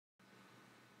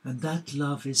And that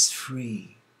love is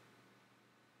free.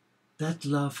 That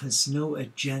love has no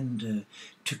agenda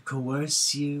to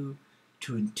coerce you,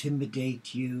 to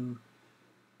intimidate you,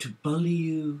 to bully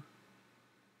you,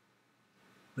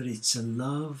 but it's a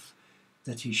love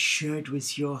that is shared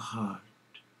with your heart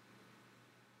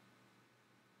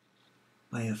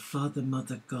by a Father,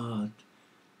 Mother, God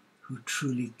who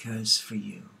truly cares for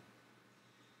you.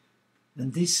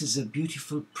 And this is a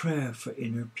beautiful prayer for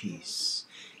inner peace.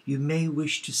 You may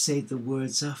wish to say the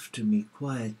words after me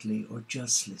quietly or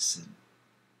just listen.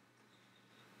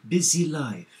 Busy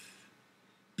life,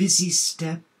 busy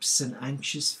steps and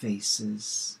anxious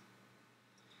faces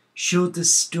show the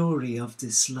story of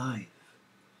this life.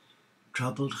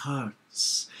 Troubled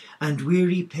hearts and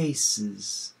weary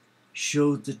paces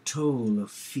show the toll of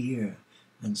fear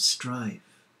and strife.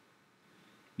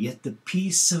 Yet the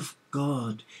peace of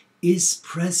God is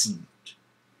present.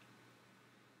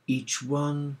 Each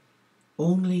one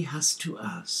only has to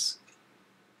ask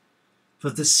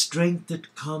for the strength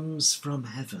that comes from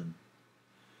heaven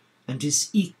and is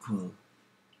equal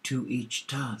to each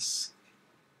task.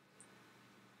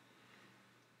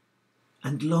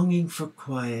 And longing for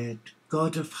quiet,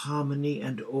 God of harmony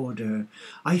and order,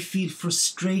 I feel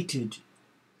frustrated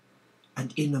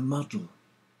and in a muddle.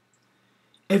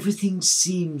 Everything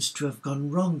seems to have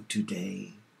gone wrong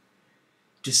today,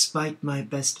 despite my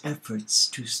best efforts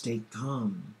to stay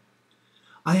calm.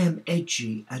 I am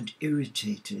edgy and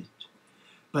irritated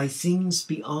by things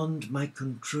beyond my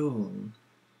control.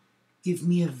 Give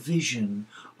me a vision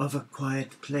of a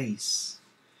quiet place,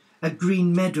 a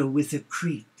green meadow with a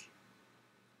creek,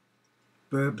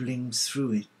 burbling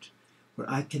through it, where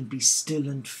I can be still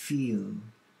and feel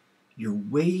your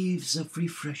waves of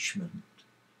refreshment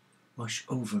wash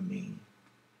over me.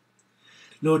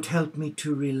 Lord, help me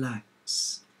to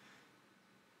relax.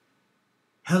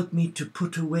 Help me to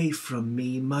put away from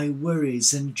me my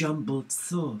worries and jumbled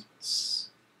thoughts.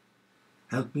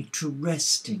 Help me to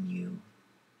rest in you.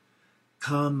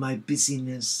 Calm my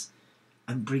busyness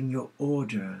and bring your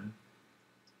order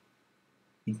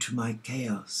into my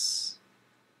chaos.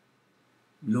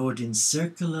 Lord,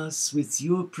 encircle us with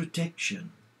your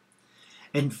protection.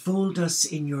 Enfold us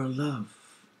in your love.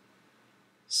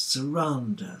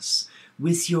 Surround us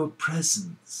with your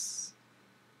presence.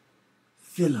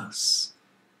 Fill us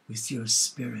with your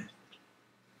Spirit.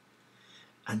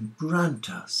 And grant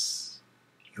us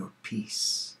your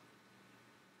peace.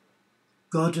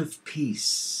 God of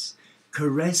peace,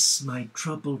 caress my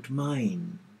troubled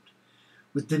mind.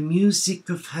 With the music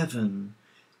of heaven,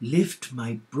 lift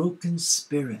my broken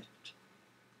spirit.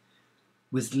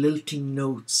 With lilting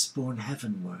notes borne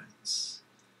heavenwards,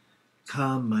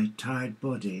 calm my tired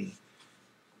body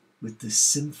with the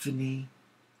symphony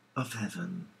of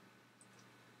heaven.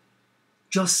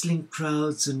 Jostling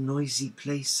crowds and noisy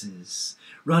places,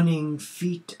 running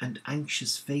feet and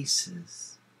anxious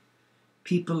faces,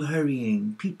 people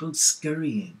hurrying, people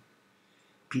scurrying,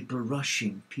 people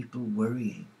rushing, people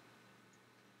worrying.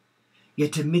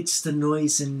 Yet amidst the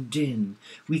noise and din,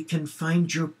 we can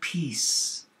find your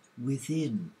peace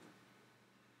within.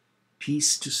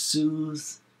 Peace to soothe,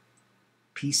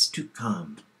 peace to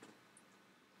calm.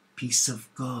 Peace of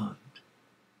God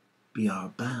be our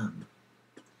balm.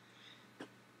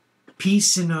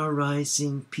 Peace in our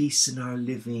rising, peace in our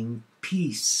living,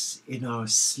 peace in our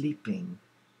sleeping,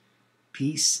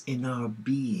 peace in our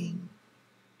being.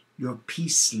 Your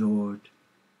peace, Lord,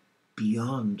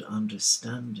 beyond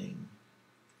understanding.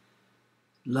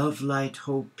 Love, light,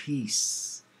 hope,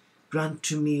 peace. Grant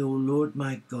to me, O Lord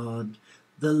my God,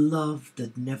 the love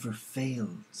that never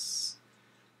fails,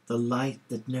 the light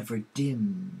that never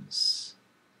dims,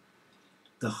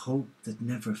 the hope that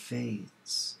never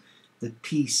fades, the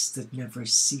peace that never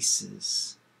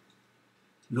ceases.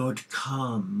 Lord,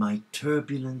 calm my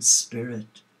turbulent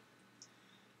spirit,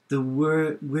 the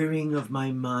whirring of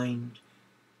my mind,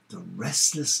 the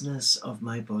restlessness of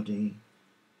my body.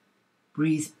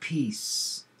 Breathe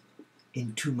peace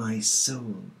into my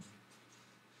soul.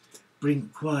 Bring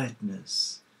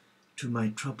quietness to my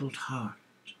troubled heart,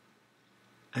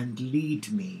 and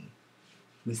lead me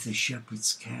with the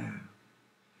shepherd's care.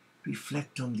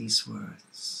 Reflect on these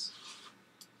words.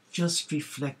 Just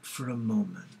reflect for a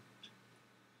moment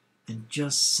and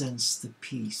just sense the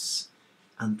peace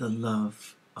and the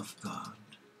love of God.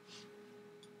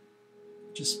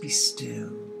 Just be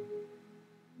still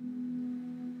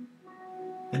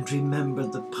and remember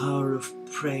the power of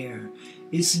prayer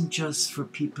isn't just for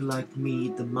people like me,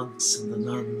 the monks and the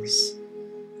nuns.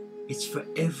 It's for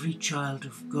every child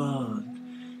of God,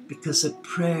 because a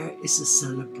prayer is a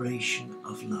celebration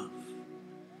of love.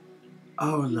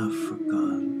 Our love for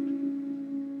God.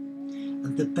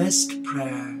 And the best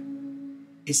prayer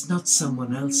is not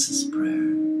someone else's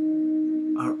prayer,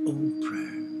 our own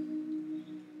prayer.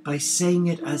 By saying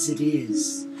it as it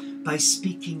is, by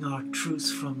speaking our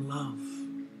truth from love.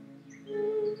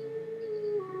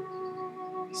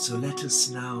 So let us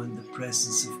now, in the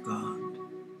presence of God,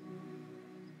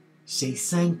 say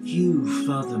thank you,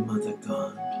 Father, Mother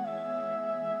God,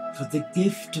 for the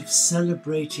gift of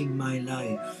celebrating my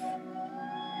life,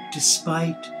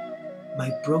 despite my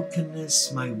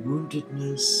brokenness, my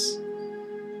woundedness,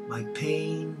 my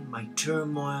pain, my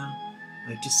turmoil,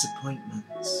 my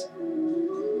disappointments.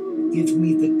 Give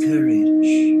me the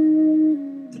courage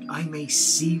that I may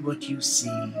see what you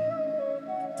see,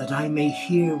 that I may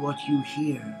hear what you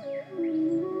hear,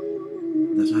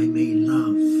 that I may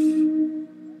love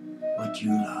what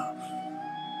you love.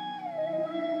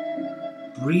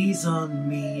 Breathe on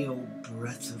me, O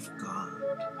breath of God.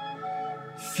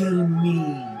 Fill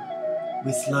me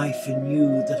with life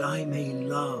anew, that I may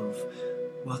love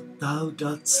what thou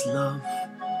dost love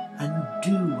and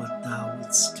do what thou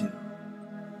wouldst do.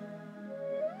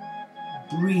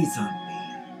 Breathe on me,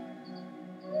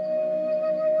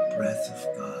 breath of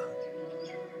God.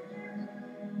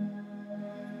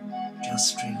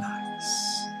 Just relax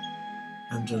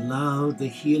and allow the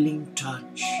healing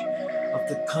touch of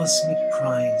the cosmic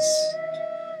Christ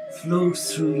flow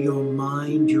through your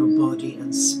mind, your body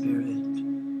and spirit,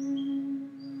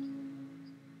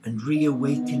 and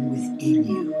reawaken within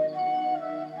you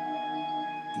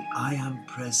the I am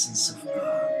presence of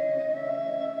God.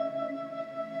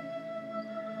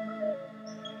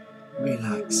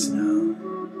 Relax now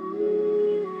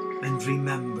and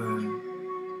remember,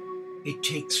 it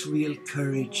takes real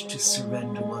courage to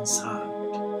surrender one's heart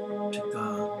to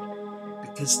God,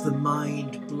 because the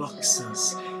mind blocks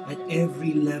us at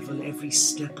every level, every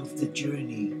step of the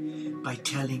journey by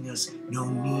telling us no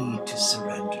need to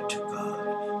surrender to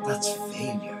God. That's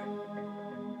failure.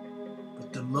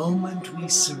 But the moment we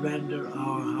surrender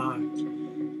our heart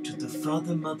to the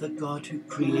Father, Mother God who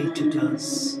created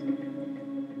us,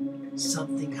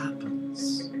 something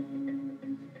happens.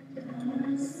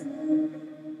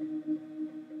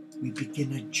 We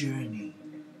begin a journey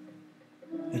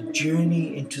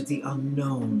into the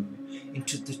unknown,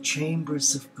 into the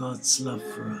chambers of God's love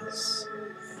for us,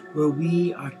 where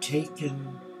we are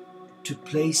taken to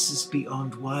places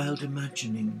beyond wild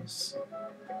imaginings.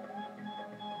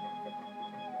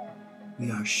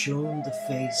 We are shown the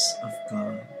face of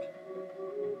God.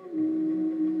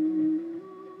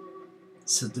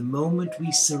 So the moment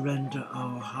we surrender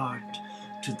our heart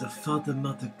to the Father,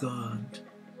 Mother God,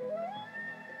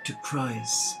 to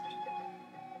Christ,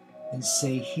 and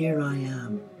say, here I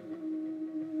am,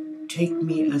 take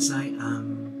me as I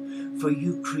am, for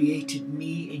you created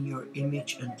me in your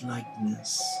image and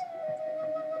likeness.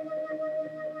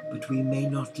 But we may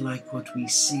not like what we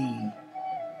see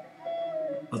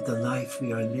of the life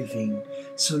we are living,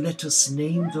 so let us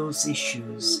name those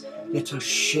issues, let us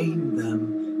shame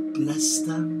them, bless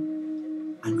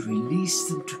them, and release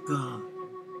them to God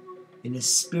in a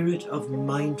spirit of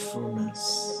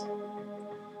mindfulness,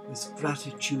 with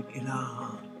gratitude in our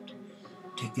heart.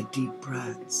 Take a deep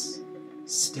breath,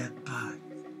 step back,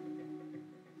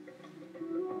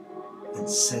 and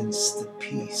sense the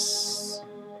peace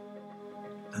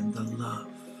and the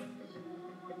love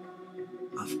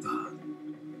of God.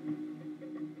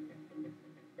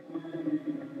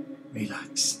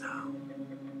 Relax now.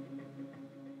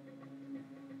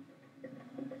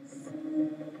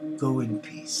 Go in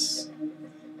peace,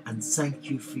 and thank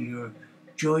you for your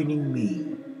joining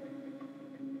me.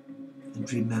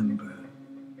 And remember,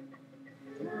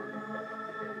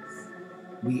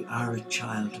 we are a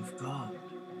child of God.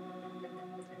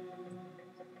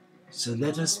 So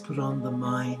let us put on the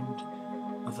mind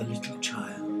of a little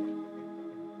child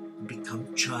and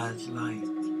become childlike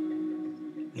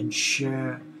and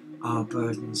share our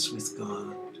burdens with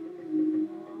God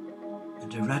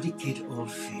and eradicate all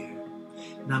fear.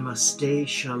 Namaste,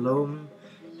 Shalom,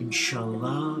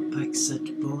 Inshallah,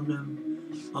 Paxat Bonum,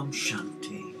 Om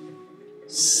Shanti,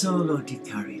 Solo di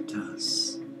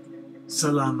Caritas,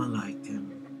 Salam Alaikum,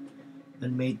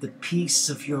 and may the peace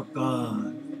of your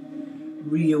God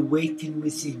reawaken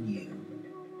within you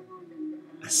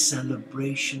a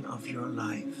celebration of your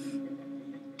life,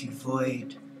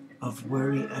 devoid of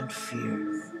worry and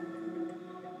fear,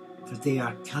 for they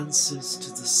are cancers to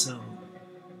the soul.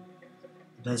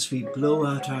 And as we blow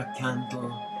out our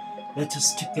candle, let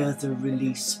us together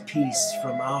release peace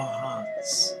from our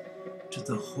hearts to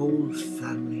the whole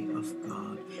family of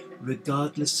God,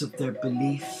 regardless of their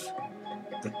belief,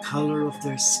 the color of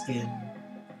their skin,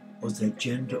 or their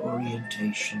gender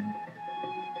orientation.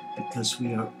 because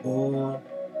we are all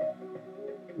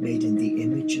made in the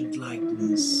image and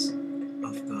likeness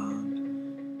of God,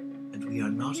 and we are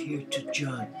not here to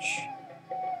judge,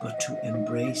 but to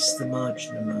embrace the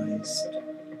marginalized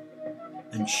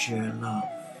and share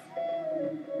love.